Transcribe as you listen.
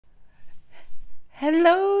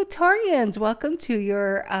Hello, Taurians. Welcome to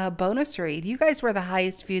your bonus read. You guys were the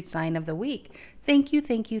highest viewed sign of the week. Thank you,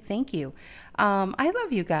 thank you, thank you. I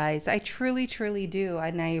love you guys. I truly, truly do.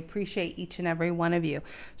 And I appreciate each and every one of you.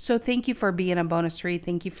 So thank you for being a bonus read.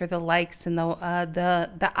 Thank you for the likes and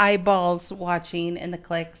the eyeballs watching and the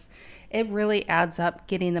clicks. It really adds up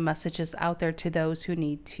getting the messages out there to those who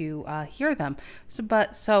need to hear them.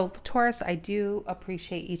 So Taurus, I do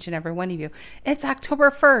appreciate each and every one of you. It's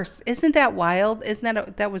October 1st. Isn't that wild?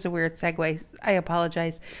 That was a weird segue. I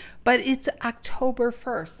apologize. But it's October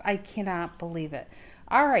 1st. I cannot believe it.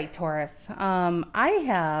 All right, Taurus. I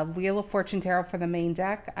have Wheel of Fortune Tarot for the main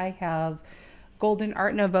deck. I have Golden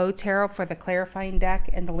Art Nouveau Tarot for the clarifying deck.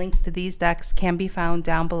 And the links to these decks can be found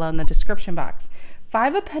down below in the description box.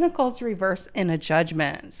 Five of Pentacles reverse in a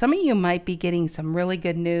judgment. Some of you might be getting some really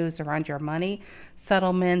good news around your money,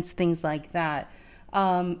 settlements, things like that.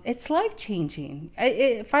 It's life-changing.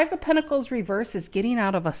 Five of Pentacles reverse is getting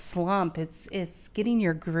out of a slump. It's getting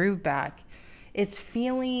your groove back. It's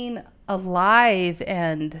feeling alive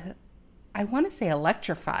and I want to say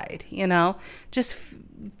electrified, you know, just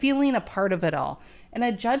feeling a part of it all. And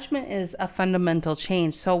a judgment is a fundamental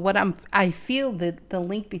change. So I feel that the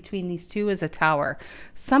link between these two is a tower.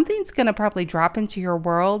 Something's going to probably drop into your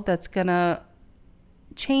world that's going to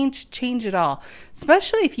change it all.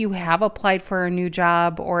 Especially if you have applied for a new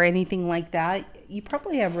job or anything like that. You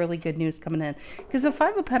probably have really good news coming in. Because the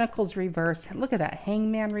Five of Pentacles reverse, look at that.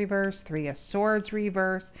 Hangman reverse, Three of Swords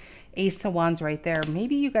reverse, Ace of Wands right there.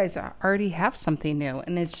 Maybe you guys already have something new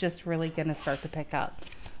and it's just really going to start to pick up.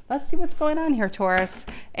 Let's see what's going on here, Taurus.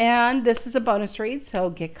 And this is a bonus read, so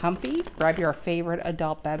get comfy. Grab your favorite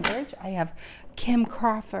adult beverage. I have Kim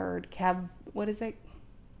Crawford, what is it?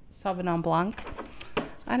 Sauvignon Blanc.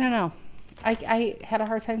 I don't know. I had a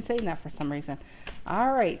hard time saying that for some reason.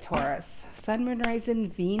 All right, Taurus. Sun, Moon, Rising,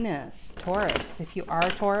 Venus. Taurus. If you are a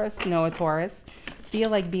Taurus, know a Taurus. Feel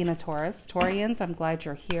like being a Taurus. Taurians, I'm glad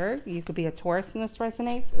you're here. You could be a Taurus and this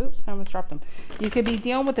resonates. Oops, I almost dropped them. You could be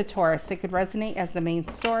dealing with a Taurus. It could resonate as the main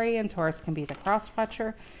story, and Taurus can be the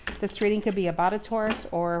cross-watcher. This reading could be about a Taurus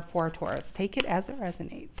or for a Taurus. Take it as it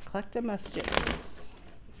resonates. Collective messages.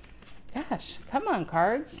 Gosh, come on,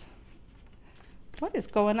 cards. What is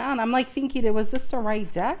going on? I'm like thinking, was this the right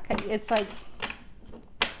deck? It's like,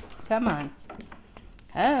 come on.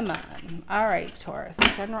 Come on. All right, Taurus.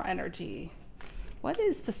 General energy. What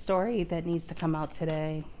is the story that needs to come out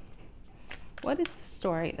today? What is the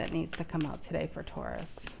story that needs to come out today for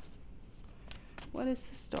Taurus? What is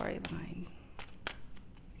the storyline?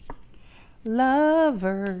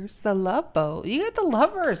 Lovers, the love boat. You got the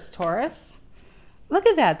lovers, Taurus. Look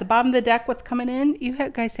at that. The bottom of the deck, what's coming in? You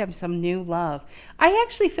guys have some new love. I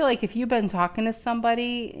actually feel like if you've been talking to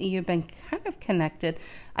somebody, you've been kind of connected.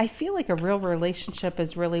 I feel like a real relationship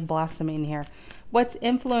is really blossoming here. What's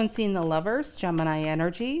influencing the lovers? Gemini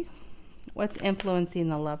energy. What's influencing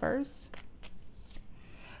the lovers?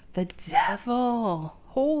 The devil.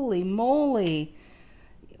 Holy moly.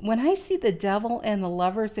 When I see the devil and the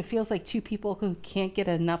lovers, it feels like two people who can't get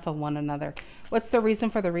enough of one another. What's the reason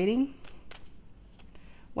for the reading?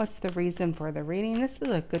 What's the reason for the reading? This is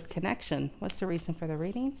a good connection. What's the reason for the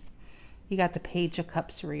reading? You got the Page of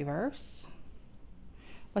Cups reverse.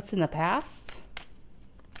 What's in the past?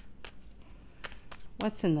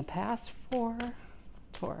 What's in the past for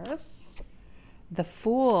Taurus? The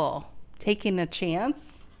Fool. Taking a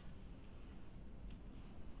chance.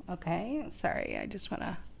 Okay. Sorry. I just want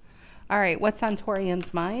to... All right. What's on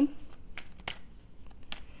Taurian's mind?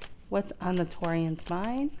 What's on the Taurian's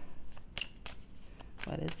mind?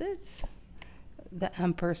 What is it? The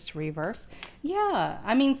Empress reverse. Yeah,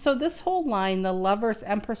 I mean, so this whole line, the Lovers,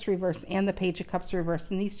 Empress reverse, and the Page of Cups reverse,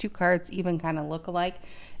 and these two cards even kind of look alike.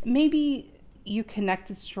 Maybe you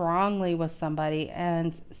connected strongly with somebody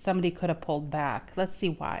and somebody could have pulled back. Let's see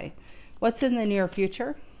why. What's in the near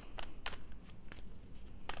future?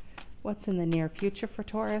 What's in the near future for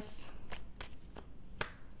Taurus?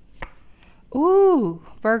 Ooh,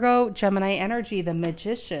 Virgo, Gemini energy, the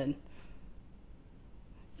Magician.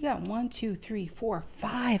 You got 1, 2, 3, 4,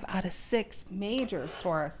 5 out of 6 majors,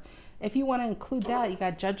 Taurus. If you want to include that, you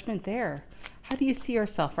got Judgment there. How do you see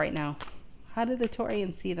yourself right now? How do the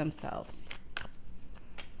Taurians see themselves?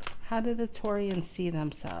 How do the Taurians see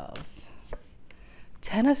themselves?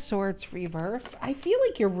 Ten of Swords reverse. I feel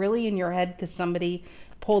like you're really in your head because somebody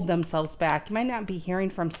pulled themselves back. You might not be hearing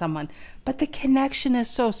from someone, but the connection is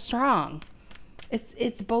so strong.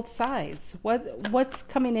 It's both sides. What's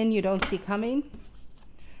coming in you don't see coming?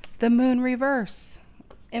 The Moon reverse.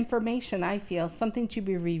 Information, I feel. Something to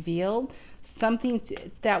be revealed. Something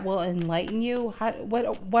that will enlighten you.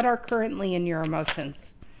 What are currently in your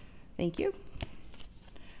emotions? Thank you.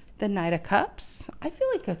 The Knight of Cups. I feel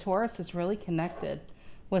like a Taurus is really connected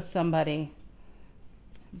with somebody,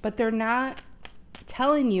 but they're not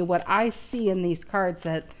telling you what I see in these cards,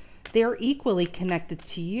 that they're equally connected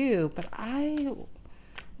to you. But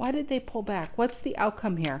why did they pull back? What's the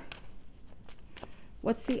outcome here?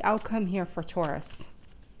 What's the outcome here for Taurus?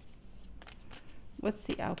 What's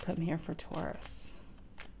the outcome here for Taurus?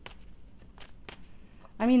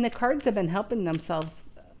 I mean, the cards have been helping themselves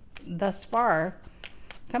thus far.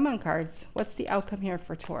 Come on, cards. What's the outcome here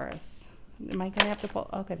for Taurus? Am I going to have to pull?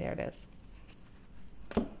 Okay, there it is.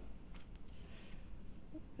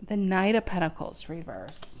 The Knight of Pentacles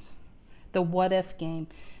reverse. The what if game.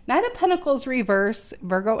 Knight of Pentacles reverse,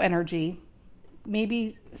 Virgo energy.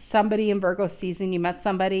 Maybe somebody in Virgo season, you met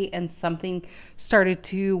somebody and something started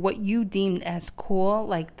to, what you deemed as cool,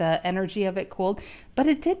 like the energy of it cooled, but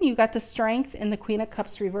it didn't. You got the Strength and the Queen of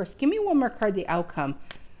Cups reverse. Give me one more card, the outcome.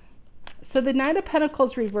 So the Knight of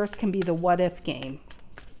Pentacles reverse can be the what if game.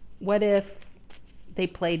 What if they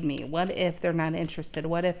played me? What if they're not interested?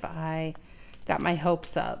 What if I got my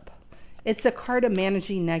hopes up? It's a card of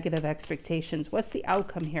managing negative expectations. What's the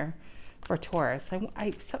outcome here for Taurus?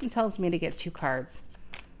 Something tells me to get 2 cards.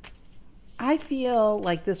 I feel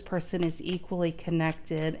like this person is equally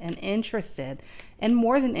connected and interested, and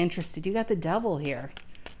more than interested. You got the Devil here,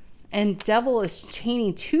 and Devil is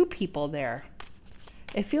chaining 2 people there.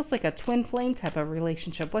 It feels like a twin flame type of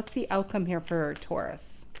relationship. What's the outcome here for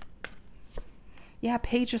Taurus? Yeah,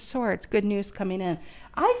 Page of Swords. Good news coming in.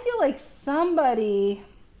 I feel like somebody,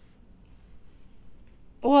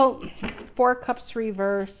 well, 4 Cups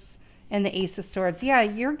reverse and the Ace of Swords. Yeah,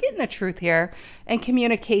 you're getting the truth here. And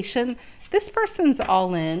communication. This person's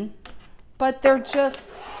all in, but they're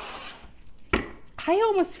just, I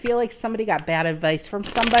almost feel like somebody got bad advice from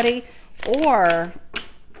somebody, or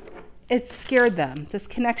it scared them. This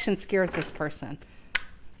connection scares this person.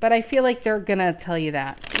 But I feel like they're going to tell you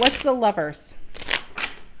that. What's the Lovers?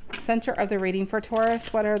 Center of the reading for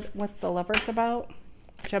Taurus. What's the Lovers about?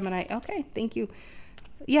 Gemini. Okay, thank you.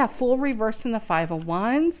 Yeah, Fool reverse in the 5 of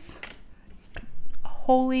Wands.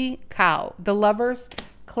 Holy cow. The Lovers,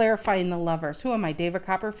 clarifying the Lovers. Who am I, David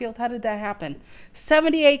Copperfield? How did that happen?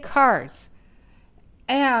 78 cards.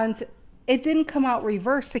 And it didn't come out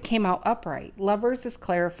reversed. It came out upright. Lovers is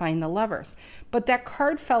clarifying the Lovers. But that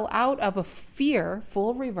card fell out of a Fear,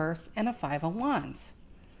 Fool reverse, and a 5 of Wands.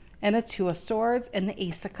 And a 2 of Swords and the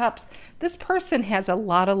Ace of Cups. This person has a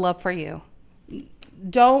lot of love for you.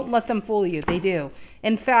 Don't let them fool you. They do.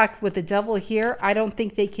 In fact, with the Devil here, I don't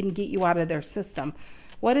think they can get you out of their system.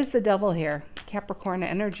 What is the Devil here? Capricorn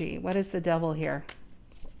energy. What is the Devil here?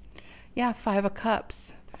 Yeah, 5 of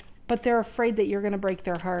Cups. But they're afraid that you're going to break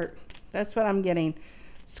their heart. That's what I'm getting.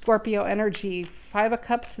 Scorpio energy. 5 of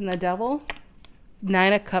Cups and the Devil.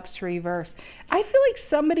 9 of Cups reverse. I feel like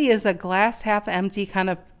somebody is a glass half empty kind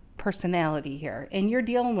of personality here, and you're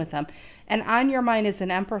dealing with them. And on your mind is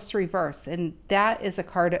an Empress reverse, and that is a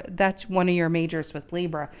card, that's one of your majors with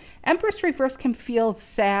Libra. Empress reverse can feel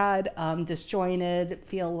sad, disjointed,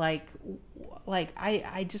 feel like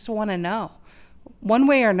I just want to know. One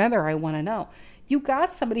way or another, I want to know. You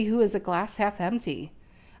got somebody who is a glass half empty.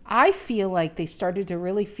 I feel like they started to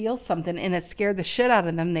really feel something, and it scared the shit out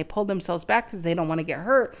of them. They pulled themselves back because they don't want to get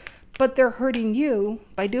hurt, but they're hurting you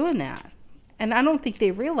by doing that. And I don't think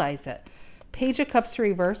they realize it. Page of Cups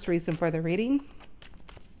reverse, reason for the reading.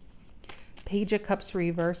 Page of Cups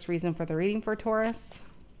reverse, reason for the reading for Taurus.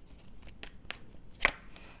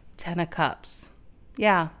 10 of Cups.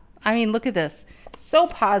 Yeah, I mean, look at this. So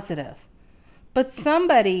positive. But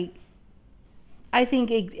somebody, I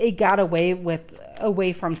think it got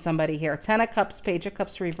away from somebody here. 10 of Cups, Page of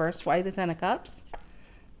Cups reverse. Why the 10 of Cups?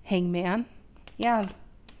 Hangman. Yeah,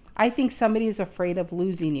 I think somebody is afraid of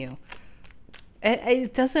losing you.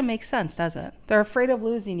 It doesn't make sense, does it? They're afraid of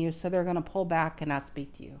losing you, so they're going to pull back and not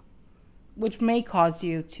speak to you, which may cause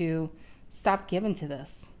you to stop giving to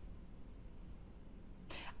this.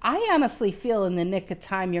 I honestly feel in the nick of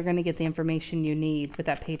time you're going to get the information you need with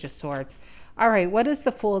that Page of Swords. All right, what is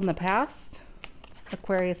the Fool in the past?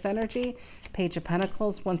 Aquarius energy. Page of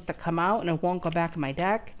Pentacles wants to come out, and it won't go back in my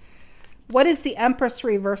deck. What is the Empress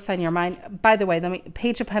reverse on your mind? By the way,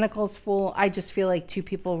 Page of Pentacles, Fool, I just feel like 2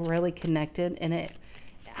 people really connected in it.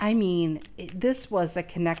 I mean, this was a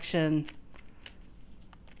connection.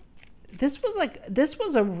 This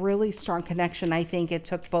was a really strong connection. I think it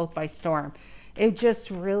took both by storm. It just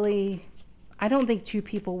really, I don't think 2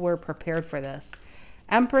 people were prepared for this.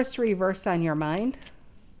 Empress reverse on your mind.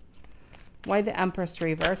 Why the Empress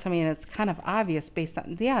reverse? I mean, it's kind of obvious based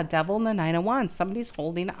on, yeah, Devil and the 9 of Wands. Somebody's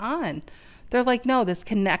holding on. They're like, no, this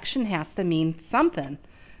connection has to mean something.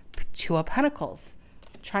 2 of Pentacles.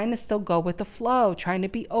 trying to still go with the flow, trying to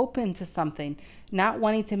be open to something, not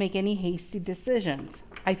wanting to make any hasty decisions.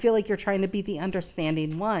 I feel like you're trying to be the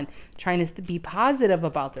understanding one, trying to be positive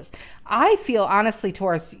about this. I feel, honestly,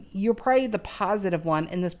 Taurus, you're probably the positive one,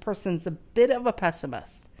 and this person's a bit of a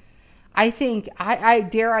pessimist. I think, I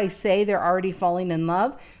dare I say, they're already falling in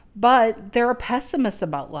love, but they're a pessimist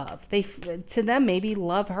about love. To them, maybe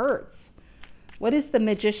love hurts. What is the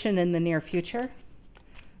Magician in the near future?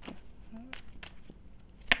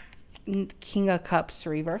 King of Cups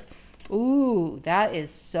reverse. Ooh, that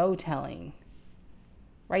is so telling.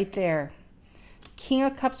 Right there. King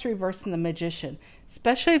of Cups reverse and the Magician.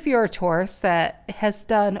 Especially if you're a Taurus that has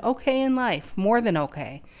done okay in life, more than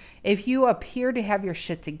okay. If you appear to have your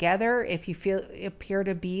shit together, if you appear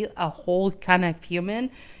to be a whole kind of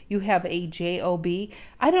human, you have a job.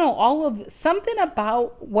 I don't know, something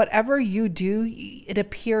about whatever you do, it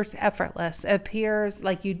appears effortless. It appears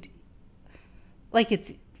like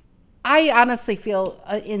I honestly feel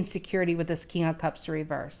insecurity with this King of Cups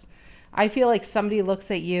reverse. I feel like somebody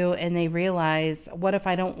looks at you and they realize, what if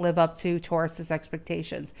I don't live up to Taurus's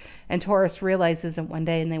expectations? And Taurus realizes it one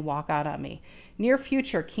day and they walk out on me. Near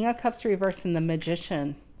future, King of Cups reverse and the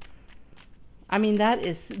Magician. I mean, that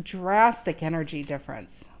is drastic energy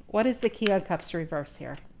difference. What is the King of Cups reverse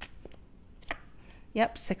here?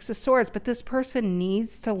 Yep, Six of Swords. But this person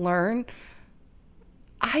needs to learn.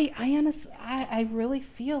 I really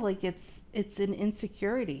feel like it's an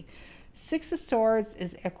insecurity. Six of Swords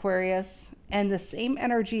is Aquarius, and the same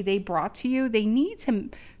energy they brought to you, they need to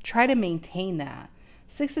try to maintain that.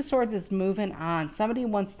 Six of Swords is moving on. Somebody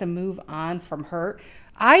wants to move on from hurt.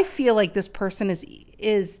 I feel like this person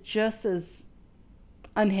is just as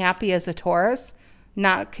unhappy as a Taurus,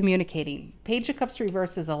 not communicating. Page of Cups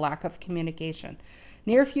reverse is a lack of communication.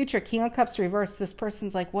 Near future, King of Cups reverse, this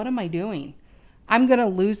person's like, what am I doing? I'm going to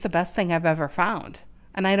lose the best thing I've ever found.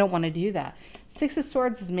 And I don't want to do that. Six of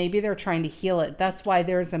Swords is maybe they're trying to heal it. That's why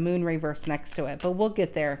there's a moon reverse next to it. But we'll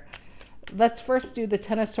get there. Let's first do the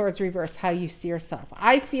Ten of Swords reverse, how you see yourself.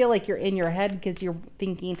 I feel like you're in your head because you're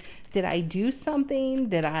thinking, did I do something?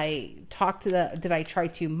 Did I try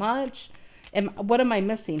too much? What am I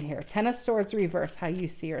missing here? Ten of Swords reverse, how you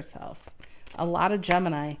see yourself. A lot of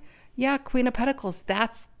Gemini. Yeah, Queen of Pentacles.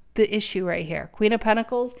 That's the issue right here. Queen of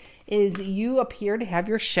Pentacles is you appear to have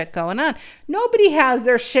your shit going on. Nobody has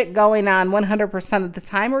their shit going on 100% of the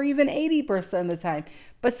time or even 80% of the time.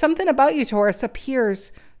 But something about you, Taurus,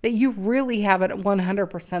 appears that you really have it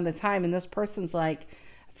 100% of the time. And this person's like,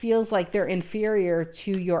 feels like they're inferior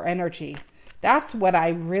to your energy. That's what I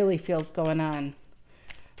really feel is going on.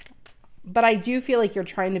 But I do feel like you're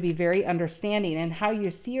trying to be very understanding, and how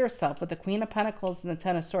you see yourself with the Queen of Pentacles and the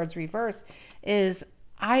Ten of Swords reverse is,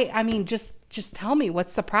 I mean, just tell me,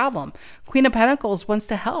 what's the problem? Queen of Pentacles wants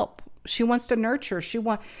to help. She wants to nurture.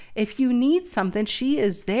 If you need something, she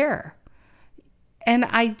is there. And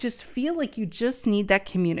I just feel like you just need that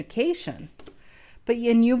communication.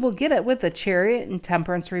 And you will get it with the Chariot and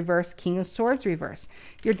Temperance reverse, King of Swords reverse.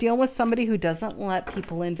 You're dealing with somebody who doesn't let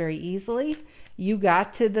people in very easily. You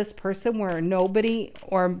got to this person where nobody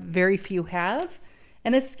or very few have,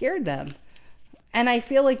 and it scared them. And I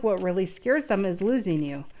feel like what really scares them is losing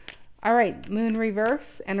you. All right, moon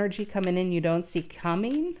reverse, energy coming in you don't see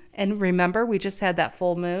coming. And remember, we just had that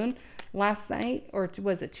full moon last night, or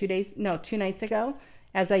was it 2 days? No, 2 nights ago.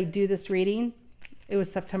 As I do this reading, it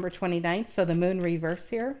was September 29th. So the moon reverse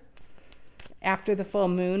here. After the full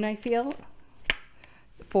moon, I feel.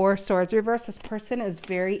 Four Swords reverse. This person is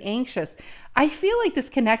very anxious. I feel like this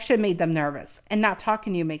connection made them nervous, and not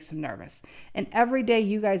talking to you makes them nervous. And every day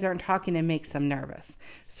you guys aren't talking, it makes them nervous.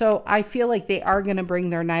 So I feel like they are going to bring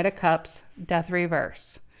their Knight of Cups, Death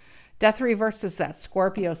reverse. Death reverse is that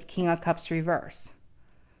Scorpio's King of Cups reverse.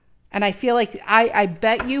 And I feel like I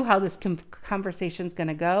bet you how this conversation is going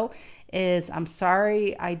to go is, I'm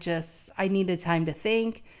sorry, I needed time to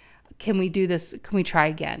think. Can we do this? Can we try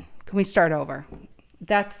again? Can we start over?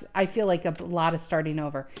 I feel like a lot of starting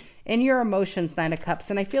over. In your emotions, Knight of Cups.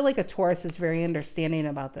 And I feel like a Taurus is very understanding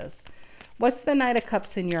about this. What's the Knight of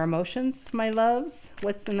Cups in your emotions, my loves?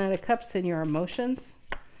 What's the Knight of Cups in your emotions?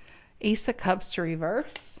 Ace of Cups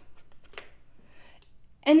reverse.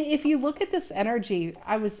 And if you look at this energy,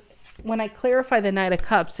 when I clarify the Knight of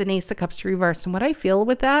Cups and Ace of Cups reverse, and what I feel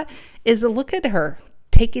with that is a look at her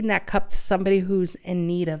taking that cup to somebody who's in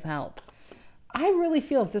need of help. I really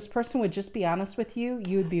feel if this person would just be honest with you,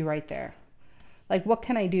 you would be right there. Like, what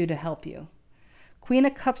can I do to help you? Queen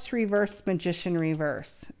of Cups reverse, Magician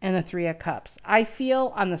reverse, and the Three of Cups. I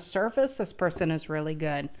feel on the surface, this person is really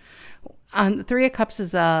good. The Three of Cups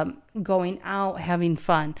is going out, having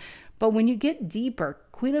fun. But when you get deeper,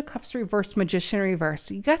 Queen of Cups reverse, Magician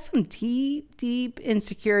reverse. You got some deep, deep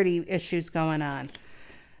insecurity issues going on.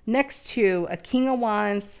 Next to a King of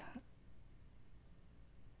Wands.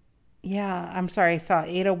 Yeah, I'm sorry. I saw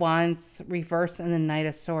 8 of Wands reverse and the Knight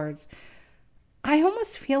of Swords. I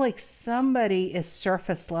almost feel like somebody is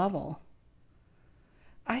surface level.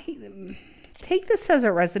 I take this as it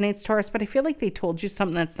resonates, Taurus, but I feel like they told you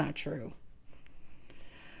something that's not true.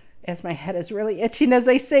 As my head is really itching as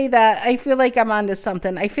I say that, I feel like I'm onto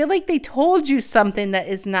something. I feel like they told you something that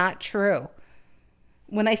is not true.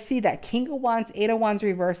 When I see that King of Wands, 8 of Wands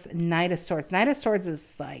reverse, Knight of Swords. Knight of Swords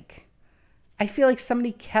is like, I feel like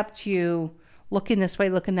somebody kept you looking this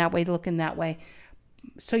way, looking that way, looking that way.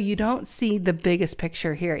 So you don't see the biggest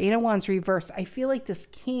picture here. 8 of Wands reverse. I feel like this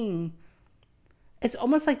king, it's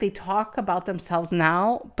almost like they talk about themselves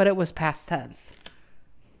now, but it was past tense.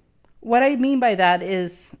 What I mean by that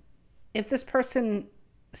is if this person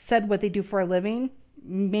said what they do for a living,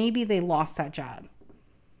 maybe they lost that job.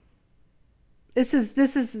 This is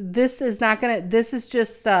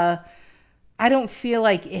just, I don't feel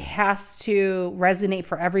like it has to resonate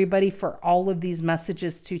for everybody for all of these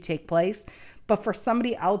messages to take place. But for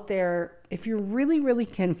somebody out there, if you're really, really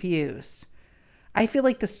confused, I feel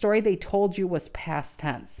like the story they told you was past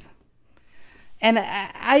tense. And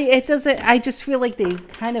I just feel like they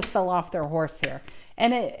kind of fell off their horse here.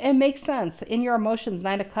 And it makes sense. In your emotions,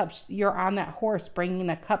 9 of Cups, you're on that horse bringing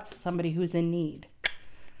a cup to somebody who's in need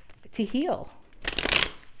to heal.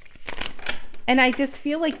 And I just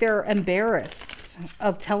feel like they're embarrassed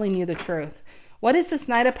of telling you the truth. What is this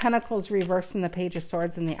Knight of Pentacles reversed in the Page of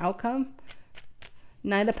Swords in the outcome?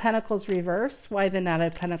 Knight of Pentacles reverse. Why the Knight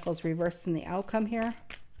of Pentacles reversed in the outcome here?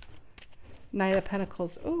 Knight of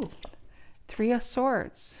Pentacles. Ooh, 3 of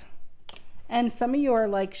Swords. And some of you are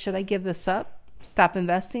like, should I give this up? Stop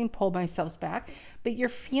investing, pull myself back. But you're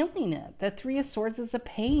feeling it. The 3 of Swords is a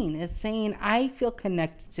pain. It's saying, I feel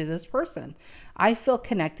connected to this person. I feel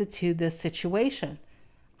connected to this situation.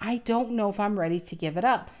 I don't know if I'm ready to give it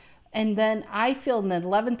up. And then I feel in the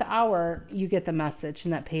 11th hour, you get the message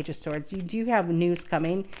in that Page of Swords. You do have news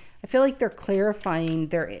coming. I feel like they're clarifying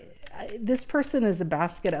this person is a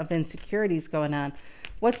basket of insecurities going on.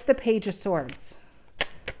 What's the Page of Swords?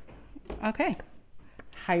 Okay.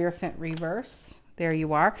 Hierophant reverse. There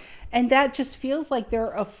you are. And that just feels like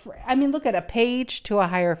they're afraid. I mean, look at a page to a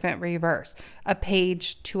Hierophant reverse. A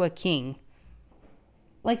page to a king.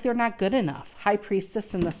 Like they're not good enough. High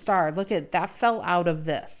Priestess and the Star. Look at that fell out of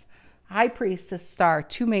this. High Priestess, Star,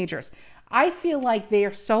 2 majors. I feel like they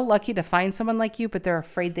are so lucky to find someone like you, but they're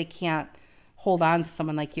afraid they can't hold on to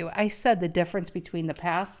someone like you. I said the difference between the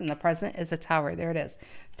past and the present is a tower. There it is.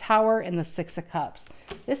 Tower and the 6 of Cups.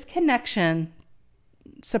 This connection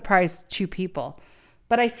surprised 2 people.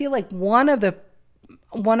 But I feel like one of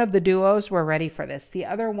the duos were ready for this. The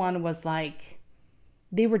other one was like,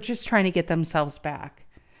 they were just trying to get themselves back.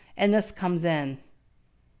 And this comes in.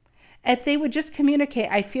 If they would just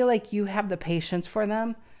communicate, I feel like you have the patience for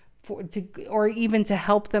them or even to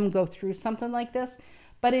help them go through something like this.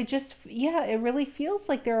 But it just, yeah, it really feels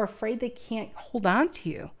like they're afraid they can't hold on to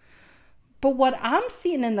you. But what I'm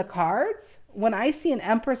seeing in the cards, when I see an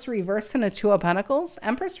Empress reverse and a 2 of Pentacles,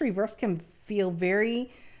 Empress reverse can feel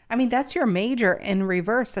very, I mean, that's your major in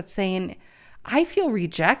reverse. That's saying, I feel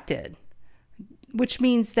rejected, which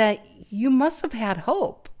means that you must have had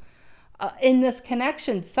hope. In this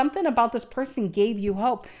connection, something about this person gave you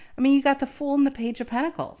hope. I mean, you got the Fool and the Page of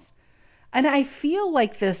Pentacles. And I feel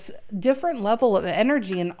like this different level of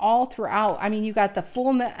energy and all throughout. I mean, you got the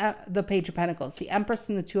Fool and the Page of Pentacles, the Empress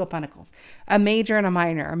and the 2 of Pentacles, a major and a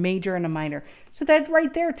minor, a major and a minor. So that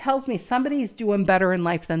right there tells me somebody's doing better in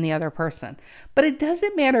life than the other person. But it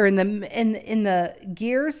doesn't matter in the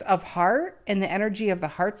gears of heart and the energy of the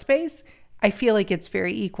heart space. I feel like it's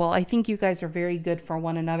very equal. I think you guys are very good for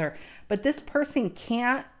one another. But this person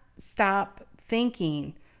can't stop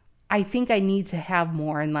thinking, I think I need to have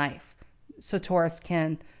more in life. So Taurus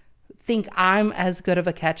can think I'm as good of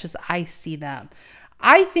a catch as I see them.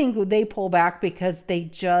 I think they pull back because they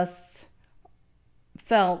just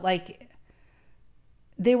felt like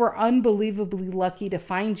they were unbelievably lucky to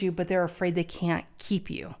find you, but they're afraid they can't keep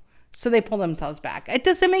you. So they pull themselves back. It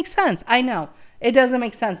doesn't make sense. I know. It doesn't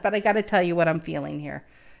make sense, but I got to tell you what I'm feeling here.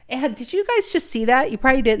 And did you guys just see that? You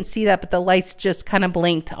probably didn't see that, but the lights just kind of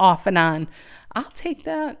blinked off and on. I'll take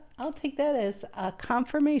that. I'll take that as a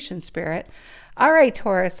confirmation, Spirit. All right,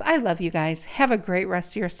 Taurus, I love you guys. Have a great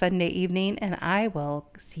rest of your Sunday evening, and I will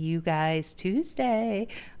see you guys Tuesday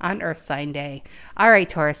on Earth Sign Day. All right,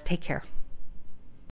 Taurus, take care.